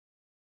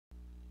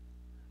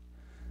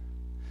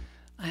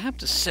I have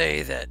to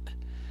say that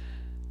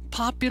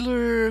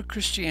popular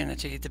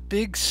Christianity, the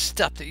big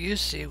stuff that you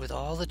see with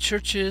all the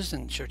churches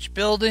and church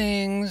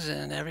buildings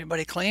and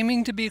everybody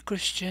claiming to be a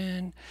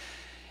Christian,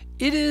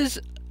 it is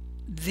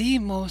the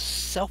most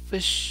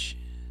selfish,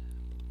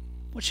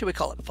 what should we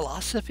call it,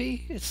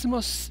 philosophy? It's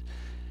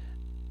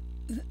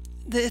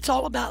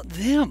all about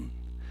them.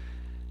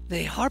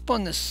 They harp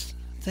on this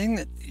thing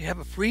that you have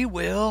a free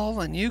will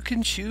and you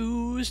can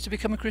choose to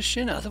become a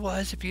Christian.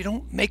 Otherwise, if you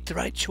don't make the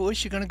right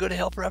choice, you're going to go to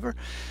hell forever.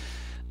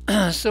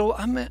 So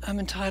I'm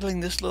entitling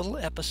this little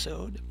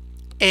episode,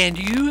 "And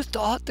You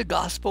Thought the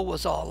Gospel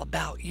Was All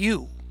About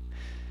You."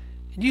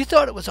 And you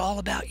thought it was all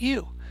about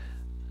you.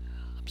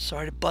 I'm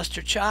sorry to bust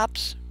your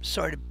chops.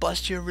 Sorry to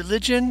bust your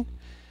religion.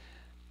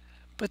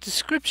 But the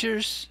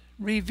scriptures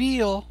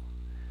reveal,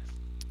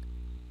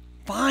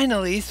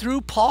 finally,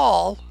 through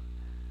Paul,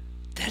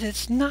 that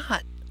it's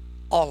not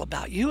all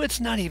about you. It's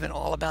not even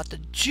all about the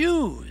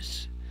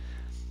Jews.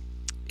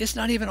 It's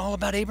not even all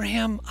about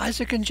Abraham,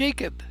 Isaac, and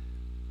Jacob.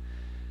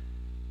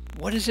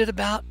 What is it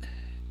about?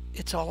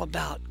 It's all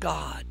about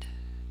God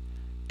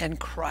and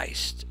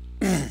Christ.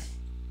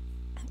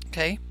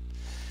 Okay?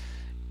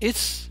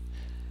 It's,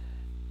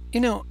 I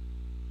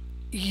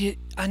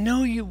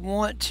know you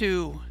want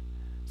to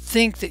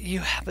think that you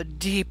have a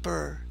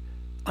deeper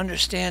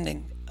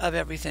understanding of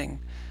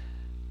everything,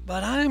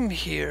 but I'm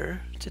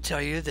here to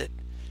tell you that,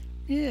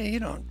 you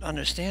don't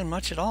understand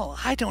much at all.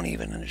 I don't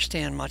even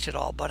understand much at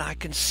all, but I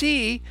can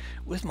see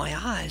with my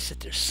eyes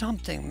that there's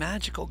something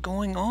magical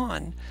going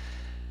on,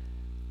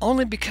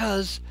 only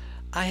because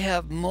I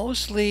have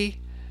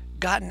mostly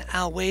gotten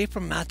away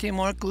from Matthew,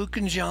 Mark, Luke,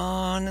 and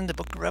John and the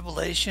book of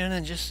Revelation,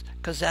 and just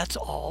because that's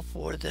all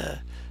for the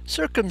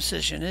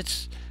circumcision.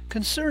 It's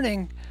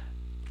concerning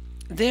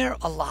their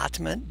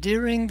allotment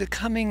during the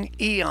coming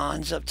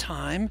eons of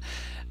time.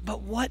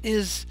 But what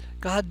is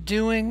God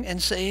doing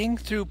and saying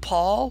through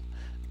Paul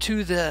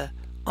to the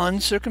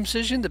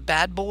uncircumcision, the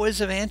bad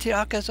boys of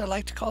Antioch, as I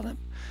like to call them?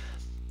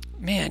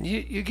 Man,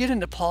 you get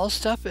into Paul's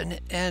stuff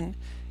and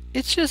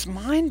it's just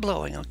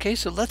mind-blowing. Okay,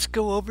 so let's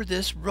go over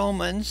this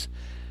Romans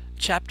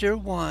chapter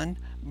 1,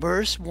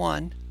 verse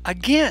 1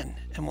 again,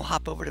 and we'll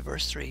hop over to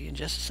verse 3 in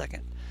just a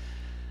second.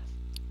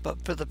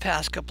 But for the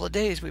past couple of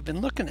days, we've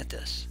been looking at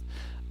this.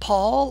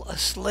 Paul, a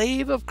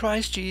slave of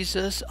Christ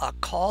Jesus, a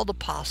called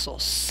apostle,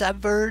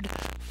 severed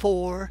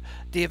for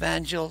the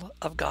evangel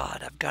of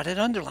God. I've got it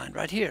underlined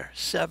right here.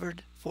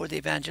 Severed for the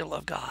evangel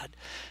of God.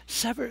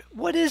 Severed.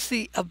 What is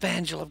the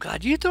evangel of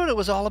God? You thought it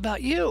was all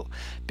about you,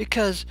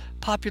 because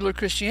popular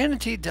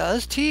Christianity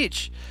does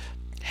teach,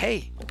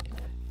 hey,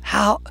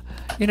 how,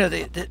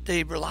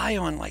 they rely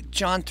on like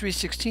John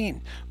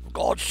 3:16.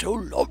 God so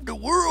loved the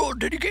world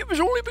that he gave his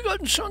only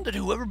begotten Son, that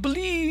whoever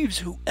believes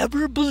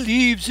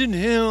in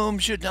him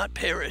should not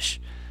perish.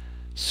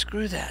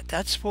 Screw that.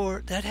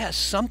 That has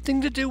something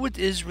to do with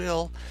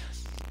Israel,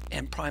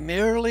 and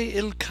primarily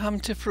it'll come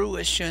to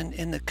fruition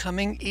in the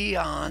coming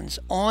eons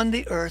on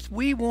the earth.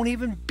 We won't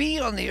even be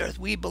on the earth.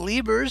 We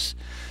believers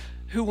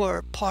who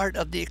are part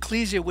of the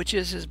ecclesia, which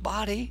is his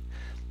body,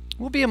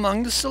 will be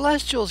among the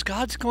celestials.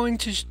 God's going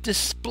to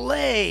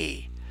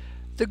display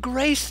the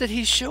grace that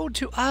he showed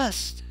to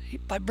us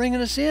by bringing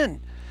us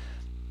in.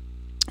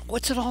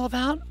 What's it all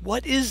about?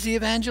 What is the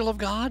evangel of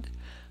God?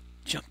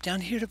 Jump down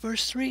here to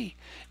verse 3.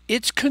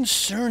 It's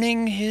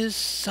concerning his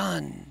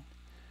Son.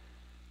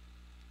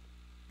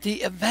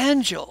 The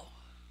evangel,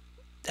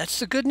 that's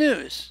the good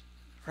news,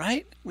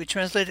 right? We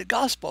translated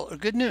gospel or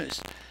good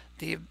news.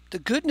 The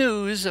good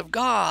news of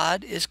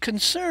God is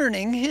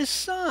concerning his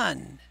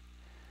Son.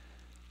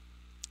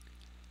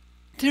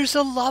 There's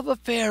a love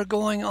affair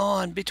going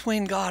on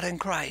between God and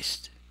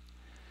Christ.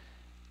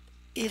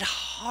 It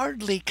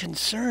hardly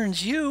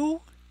concerns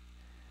you.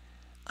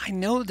 I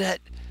know that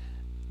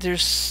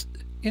there's,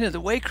 the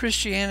way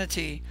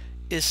Christianity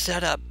is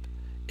set up,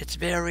 it's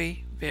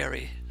very,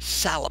 very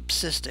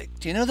solipsistic.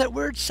 Do you know that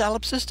word,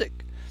 solipsistic?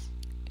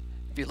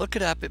 If you look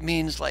it up, it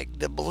means like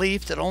the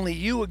belief that only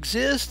you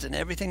exist and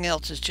everything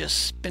else is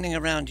just spinning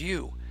around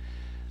you.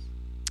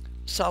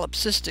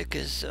 Solipsistic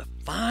is a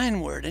fine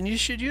word, and you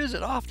should use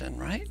it often,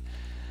 right?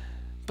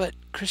 But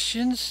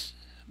Christians,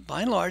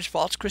 by and large,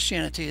 false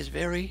Christianity is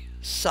very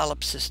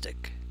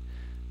solipsistic.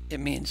 It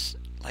means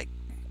like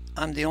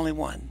I'm the only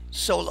one.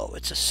 Solo.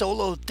 It's a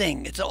solo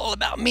thing. It's all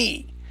about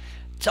me.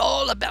 It's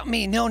all about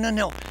me.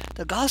 No.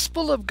 The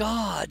gospel of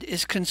God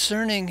is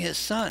concerning his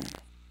Son.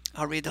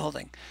 I'll read the whole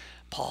thing.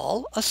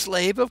 Paul, a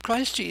slave of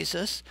Christ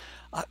Jesus,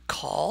 a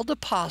called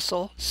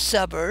apostle,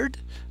 severed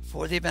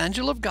for the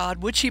evangel of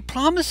God, which he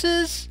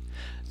promises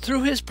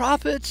through his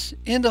prophets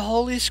in the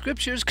Holy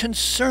Scriptures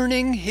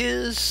concerning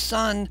his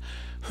Son,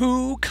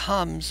 who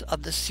comes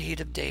of the seed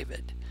of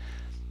David.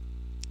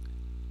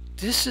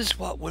 This is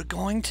what we're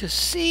going to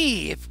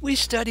see. If we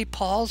study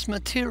Paul's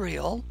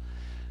material,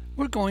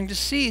 we're going to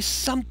see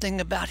something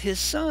about his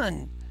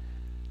Son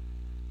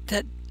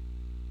that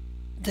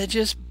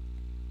just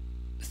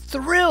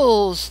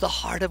thrills the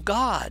heart of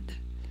God.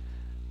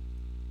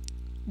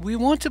 We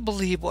want to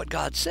believe what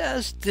God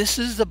says. This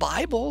is the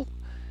Bible.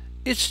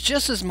 It's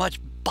just as much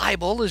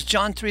Bible is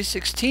John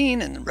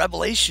 3:16 and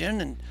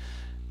Revelation and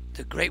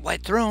the great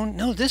white throne.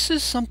 No, this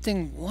is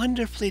something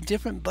wonderfully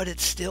different, but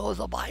it's still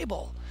the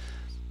Bible.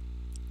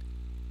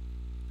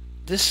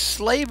 This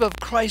slave of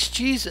Christ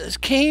Jesus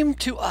came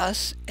to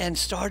us and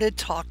started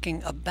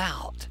talking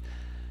about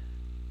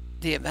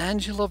the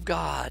evangel of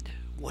God.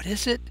 What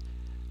is it?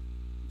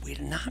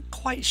 We're not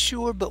quite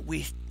sure, but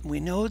we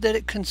know that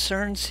it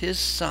concerns his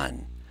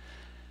son.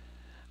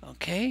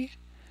 Okay?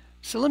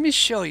 So let me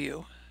show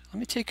you. Let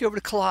me take you over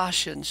to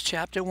Colossians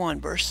chapter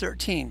 1, verse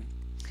 13.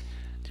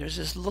 There's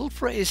this little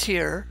phrase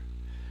here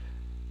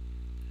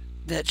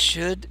that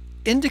should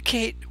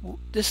indicate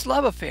this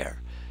love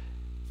affair.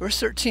 Verse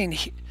 13,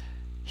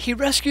 he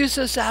rescues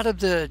us out of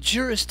the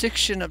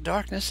jurisdiction of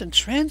darkness and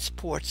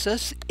transports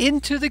us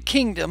into the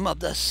kingdom of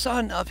the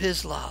Son of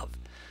his love.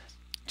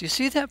 Do you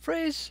see that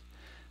phrase?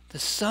 The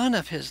Son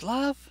of his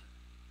love?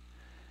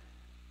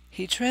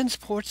 He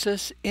transports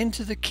us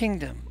into the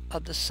kingdom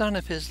of the Son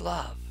of his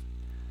love.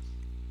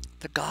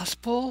 The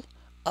gospel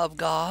of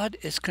God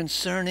is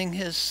concerning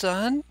his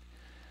Son.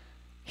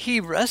 He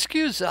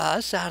rescues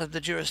us out of the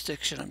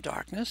jurisdiction of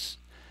darkness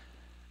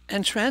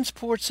and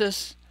transports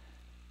us.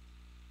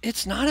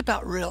 It's not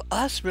about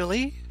us,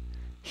 really.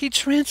 He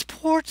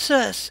transports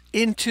us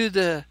into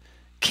the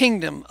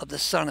kingdom of the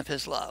Son of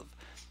his love.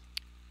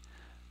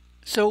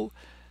 So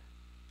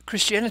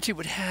Christianity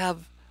would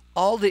have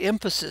all the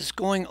emphasis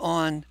going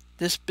on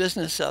this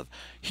business of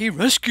he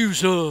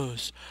rescues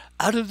us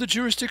out of the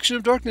jurisdiction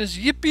of darkness.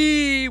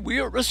 Yippee! We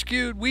are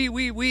rescued.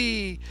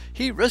 We.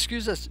 He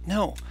rescues us.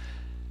 No.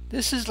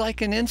 This is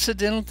like an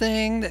incidental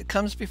thing that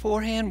comes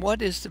beforehand.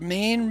 What is the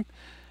main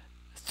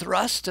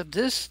thrust of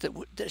this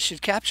that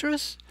should capture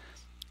us?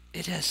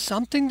 It has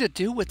something to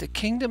do with the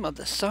kingdom of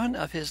the Son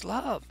of his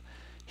love.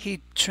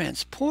 He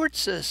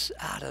transports us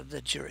out of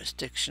the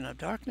jurisdiction of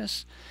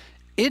darkness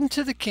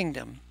into the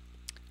kingdom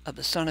of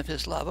the Son of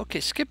his love. Okay,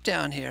 skip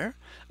down here,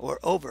 or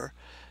over,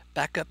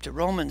 back up to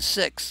Romans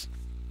 6.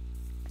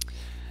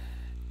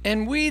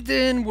 And we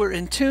then were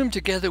entombed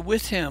together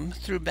with him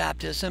through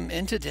baptism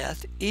into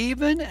death,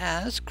 even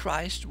as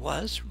Christ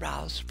was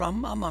roused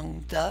from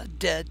among the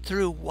dead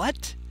through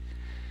what?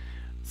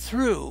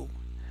 Through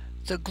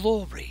the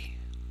glory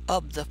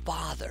of the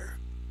Father.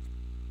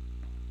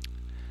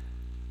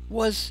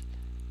 Was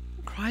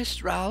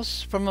Christ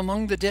roused from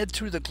among the dead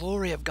through the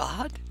glory of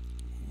God?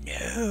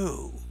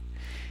 No.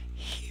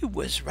 He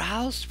was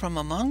roused from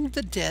among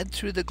the dead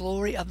through the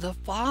glory of the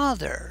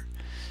Father.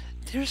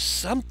 There's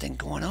something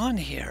going on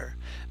here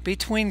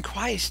between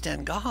Christ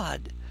and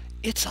God.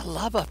 It's a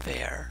love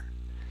affair.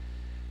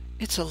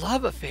 It's a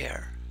love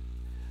affair.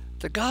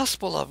 The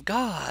gospel of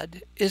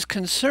God is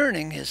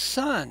concerning his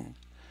Son.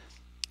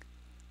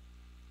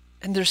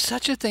 And there's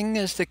such a thing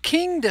as the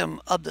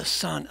kingdom of the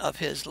Son of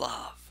his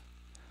love.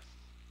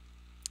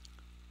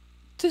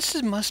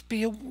 This must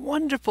be a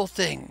wonderful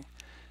thing.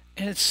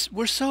 And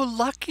we're so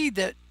lucky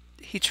that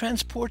he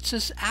transports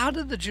us out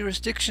of the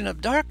jurisdiction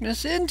of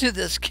darkness into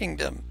this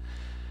kingdom,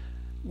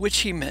 which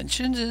he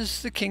mentions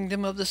is the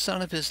kingdom of the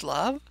Son of his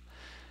love.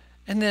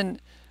 And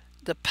then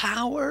the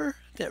power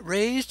that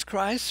raised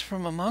Christ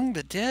from among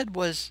the dead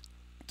was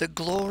the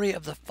glory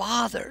of the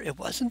Father. It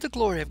wasn't the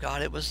glory of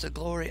God, it was the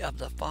glory of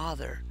the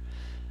Father.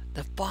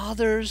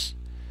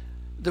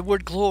 The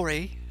word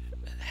glory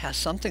has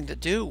something to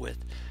do with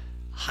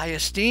high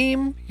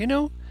esteem, you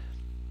know.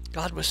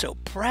 God was so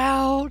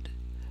proud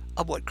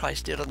of what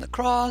Christ did on the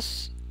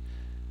cross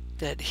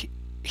that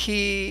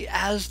he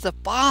as the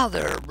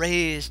Father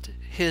raised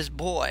his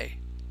boy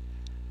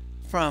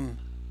from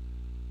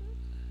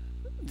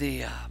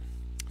the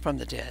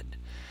dead.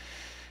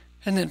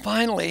 And then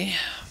finally,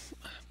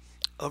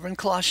 over in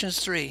Colossians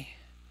 3,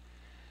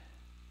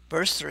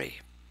 verse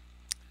 3,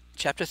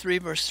 chapter 3,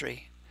 verse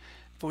 3,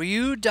 for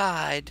you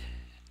died,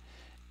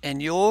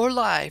 and your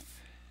life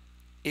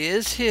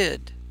is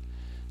hid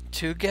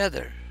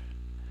together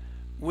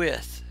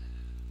with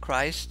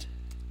Christ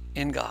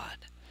in God.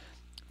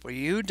 For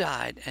you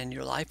died, and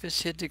your life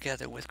is hid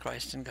together with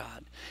Christ in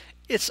God.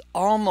 It's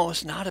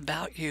almost not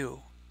about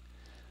you.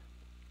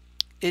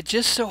 It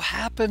just so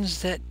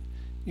happens that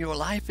your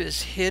life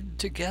is hid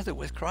together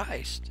with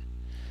Christ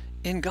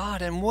in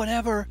God. And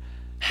whatever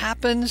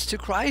happens to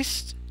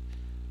Christ,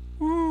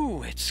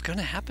 it's going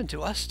to happen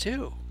to us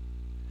too.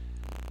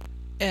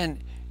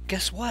 And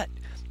guess what?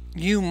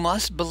 You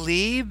must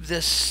believe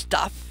this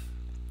stuff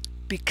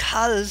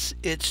because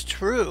it's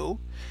true.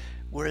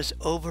 Whereas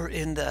over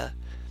in the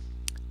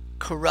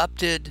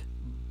corrupted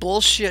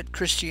bullshit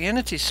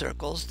Christianity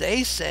circles,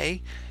 they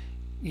say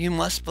you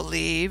must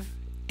believe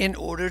in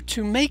order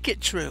to make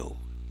it true.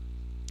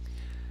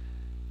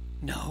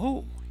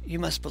 No, you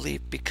must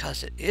believe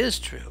because it is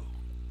true.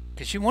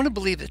 Because you want to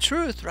believe the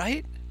truth,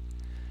 right?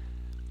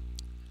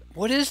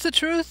 What is the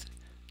truth?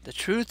 The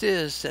truth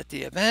is that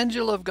the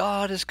evangel of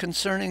God is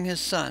concerning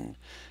his Son.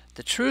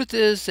 The truth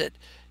is that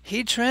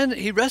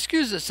he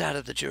rescues us out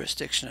of the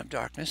jurisdiction of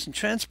darkness and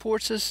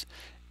transports us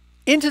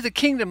into the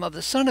kingdom of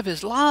the Son of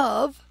his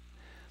love.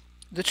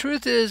 The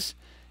truth is,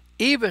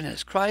 Even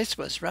as Christ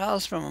was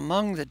roused from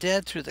among the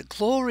dead through the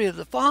glory of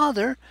the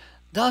Father,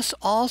 thus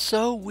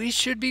also we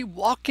should be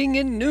walking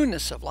in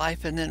newness of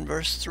life. And then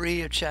verse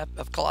 3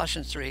 of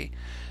Colossians 3,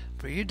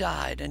 for you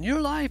died, and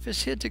your life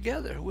is hid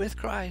together with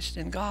Christ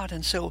in God.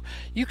 And so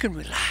you can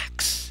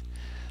relax.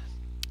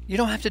 You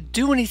don't have to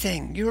do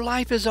anything. Your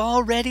life is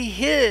already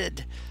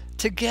hid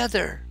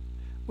together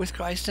with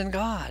Christ and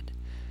God.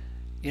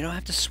 You don't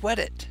have to sweat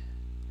it.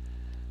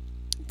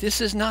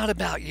 This is not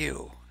about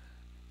you.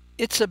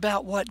 It's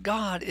about what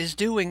God is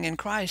doing in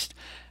Christ.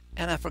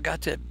 And I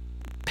forgot to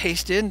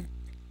paste in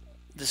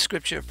the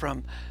scripture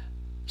from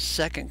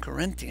 2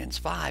 Corinthians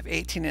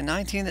 5:18 and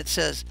 19 that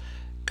says,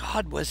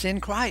 God was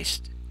in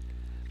Christ,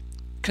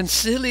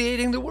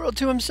 conciliating the world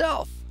to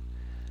himself.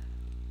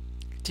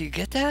 Do you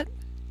get that?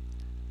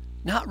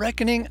 Not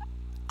reckoning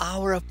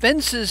our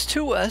offenses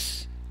to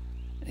us.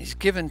 And he's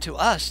given to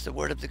us the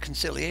word of the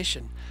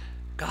conciliation.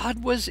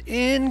 God was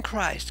in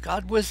Christ.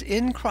 God was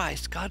in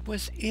Christ. God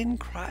was in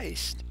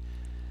Christ,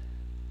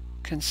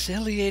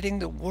 conciliating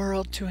the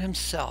world to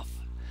himself.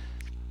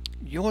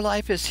 Your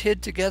life is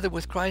hid together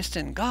with Christ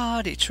in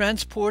God. He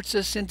transports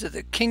us into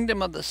the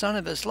kingdom of the Son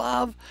of his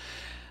love.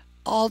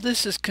 All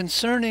this is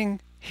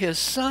concerning his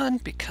Son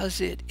because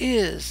it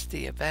is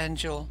the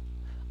evangel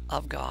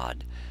of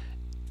God.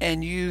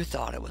 And you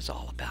thought it was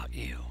all about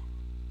you.